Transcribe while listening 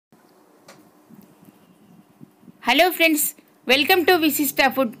Hello friends, welcome to విశిష్ట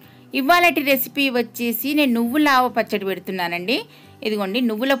food. ఇవాళటి recipe వచ్చేసి నేను నువ్వుల ఆవ పచ్చడి పెడుతున్నానండి. ఇదిగోండి,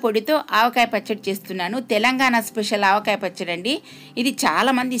 నువ్వుల పొడితో ఆవకాయ పచ్చడి చేస్తున్నాను. తెలంగాణ స్పెషల్ ఆవకాయ పచ్చడి అండి. ఇది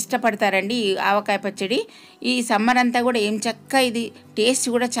చాలామంది ఇష్టపడతారండి ఈ ఆవకాయ పచ్చడి. ఈ సమ్మర్ అంతా కూడా ఏం చక్క ఇది టేస్ట్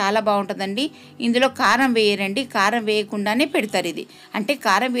కూడా చాలా బాగుంటుందండి. ఇందులో కారం వేయరండి, కారం వేయకుండానే పెడతారు ఇది. అంటే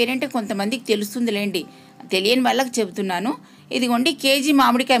కారం వేయంటే కొంతమందికి తెలుస్తుందిలేండి, తెలియని వాళ్ళకి చెబుతున్నాను. ఇదిగోండి, కేజీ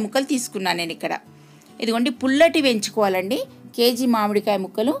మామిడికాయ ముక్కలు తీసుకున్నాను నేను ఇక్కడ. ఇదిగోండి, పుల్లటి వేయించుకోవాలండి. కేజీ మామిడికాయ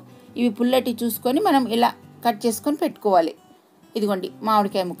ముక్కలు ఇవి పుల్లటి చూసుకొని మనం ఇలా కట్ చేసుకొని పెట్టుకోవాలి. ఇదిగోండి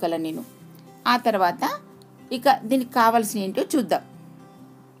మామిడికాయ ముక్కలు నేను. ఆ తర్వాత ఇక దీనికి కావాల్సిన ఏంటో చూద్దాం.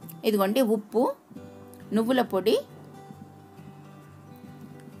 ఇదిగోండి, ఉప్పు, నువ్వుల పొడి.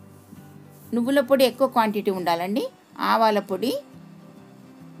 నువ్వుల పొడి ఎక్కువ క్వాంటిటీ ఉండాలండి. ఆవాల పొడి,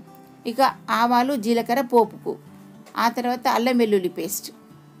 ఇక ఆవాలు జీలకర్ర పోపుకు. ఆ తర్వాత అల్లం వెల్లుల్లి పేస్ట్,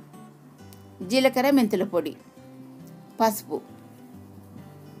 జీలకర్ర మెంతుల పొడి, పసుపు,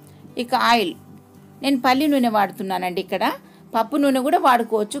 ఇక ఆయిల్. నేను పల్లి నూనె వాడుతున్నానండి. ఇక్కడ పప్పు నూనె కూడా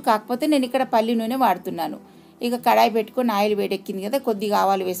వాడుకోవచ్చు, కాకపోతే నేను ఇక్కడ పల్లి నూనె వాడుతున్నాను. ఇక కడాయి పెట్టుకొని ఆయిల్ వేడెక్కింది కదా, కొద్దిగా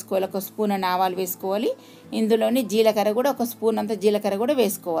ఆవాలు వేసుకోవాలి. ఒక స్పూన్ అన్న ఆవాలు వేసుకోవాలి. ఇందులోని జీలకర్ర కూడా ఒక స్పూన్ అంత జీలకర్ర కూడా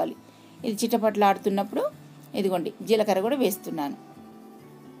వేసుకోవాలి. ఇది చిటపట్లాడుతున్నప్పుడు ఇదిగోండి జీలకర్ర కూడా వేస్తున్నాను.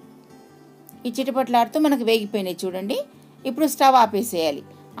 ఈ చిటపట్లాడుతూ మనకు వేగిపోయినాయి చూడండి. ఇప్పుడు స్టవ్ ఆపేసేయాలి.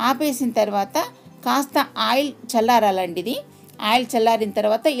 ఆపేసిన తర్వాత కాస్త ఆయిల్ చల్లారాలండి. ఇది ఆయిల్ చల్లారిన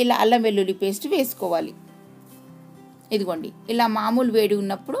తర్వాత ఇలా అల్లం వెల్లుల్లి పేస్ట్ వేసుకోవాలి. ఇదిగోండి, ఇలా మామూలు వేడి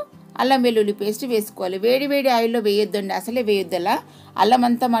ఉన్నప్పుడు అల్లం వెల్లుల్లి పేస్ట్ వేసుకోవాలి. వేడి వేడి ఆయిల్లో వేయొద్దండి, అసలే వేయొద్దు. అలా అల్లం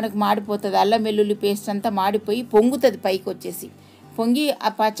అంతా మనకు మాడిపోతుంది. అల్లం వెల్లుల్లి పేస్ట్ అంతా మాడిపోయి పొంగుతుంది, పైకి వచ్చేసి పొంగి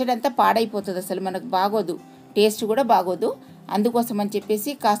ఆ పచ్చడి అంతా పాడైపోతుంది. అసలు మనకు బాగోదు, టేస్ట్ కూడా బాగోదు. అందుకోసం అని చెప్పేసి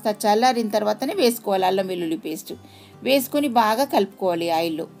కాస్త చల్లారిన తర్వాతనే వేసుకోవాలి అల్లం వెల్లుల్లి పేస్ట్. వేసుకొని బాగా కలుపుకోవాలి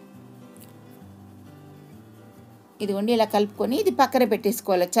ఆయిల్లో. ఇదిగోండి, ఇలా కలుపుకొని ఇది పక్కన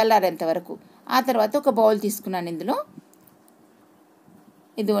పెట్టేసుకోవాలి చల్లారేంత వరకు. ఆ తర్వాత ఒక బౌల్ తీసుకున్నాను. ఇందులో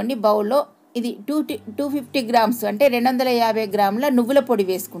ఇదిగోండి బౌల్లో ఇది 250 గ్రామ్స్ అంటే 250 గ్రాముల నువ్వుల పొడి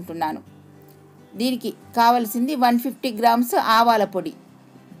వేసుకుంటున్నాను. దీనికి కావాల్సింది 150 గ్రామ్స్ ఆవాల పొడి,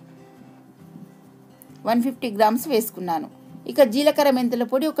 150 గ్రామ్స్ వేసుకున్నాను. ఇక జీలకర్ర మెంతుల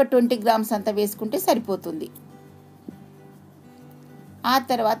పొడి ఒక 20 గ్రామ్స్ అంతా వేసుకుంటే సరిపోతుంది. ఆ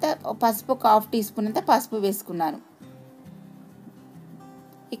తర్వాత పసుపు ఒక 1/2 టీ స్పూన్ అంతా పసుపు వేసుకున్నాను.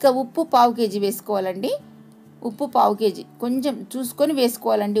 ఇక ఉప్పు 1/2 కేజీ వేసుకోవాలండి. ఉప్పు 1/2 కేజీ కొంచెం చూసుకొని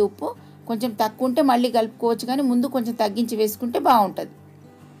వేసుకోవాలండి. ఉప్పు కొంచెం తక్కువ ఉంటే మళ్ళీ కలుపుకోవచ్చు, కానీ ముందు కొంచెం తగ్గించి వేసుకుంటే బాగుంటుంది.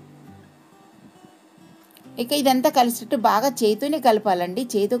 ఇక ఇదంతా కలిసినట్టు బాగా చేతితోనే కలపాలండి.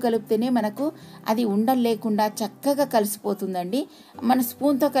 చేతితో కలిపితేనే మనకు అది ఉండలు లేకుండా చక్కగా కలిసిపోతుందండి. మన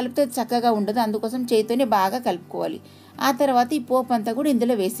స్పూన్తో కలిపితే చక్కగా ఉండదు, అందుకోసం చేతితోనే బాగా కలుపుకోవాలి. ఆ తర్వాత ఈ పోపు అంతా కూడా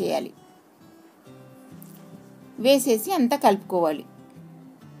ఇందులో వేసేయాలి. వేసేసి అంతా కలుపుకోవాలి.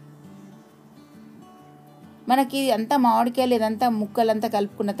 మనకి అంతా మామిడికాయలు ఇదంతా ముక్కలంతా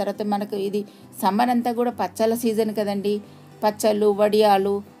కలుపుకున్న తర్వాత మనకు ఇది సమ్మర్ అంతా కూడా పచ్చళ్ళ సీజన్ కదండి. పచ్చళ్ళు,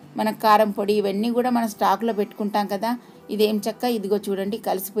 వడియాలు, మన కారం పొడి ఇవన్నీ కూడా మనం స్టాక్లో పెట్టుకుంటాం కదా. ఇదేం చక్క ఇదిగో చూడండి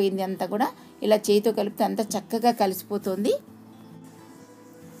కలిసిపోయింది అంతా కూడా. ఇలా చేతితో కలిపితే అంతా చక్కగా కలిసిపోతుంది.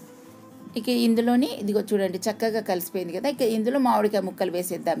 ఇక ఇందులోని ఇదిగో చూడండి చక్కగా కలిసిపోయింది కదా. ఇక ఇందులో మామిడికాయ ముక్కలు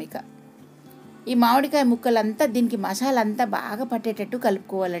వేసేద్దాం. ఇక ఈ మామిడికాయ ముక్కలంతా దీనికి మసాలా అంతా బాగా పట్టేటట్టు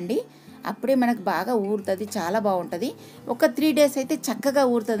కలుపుకోవాలండి. అప్పుడే మనకు బాగా ఊరుతుంది, చాలా బాగుంటుంది. ఒక 3 days అయితే చక్కగా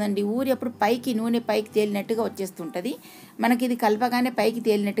ఊరుతుందండి. ఊరి అప్పుడు పైకి నూనె పైకి తేలినట్టుగా వచ్చేస్తుంటుంది. మనకి ఇది కలపగానే పైకి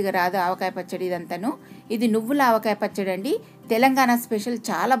తేలినట్టుగా రాదు ఆవకాయ పచ్చడి ఇదంతాను. ఇది నువ్వుల ఆవకాయ పచ్చడి అండి, తెలంగాణ స్పెషల్.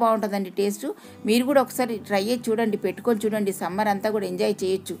 చాలా బాగుంటుందండి టేస్ట్. మీరు కూడా ఒకసారి ట్రై చేసి చూడండి, పెట్టుకొని చూడండి. సమ్మర్ అంతా కూడా ఎంజాయ్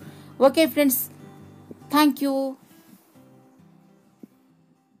చేయొచ్చు. Okay friends, thank you.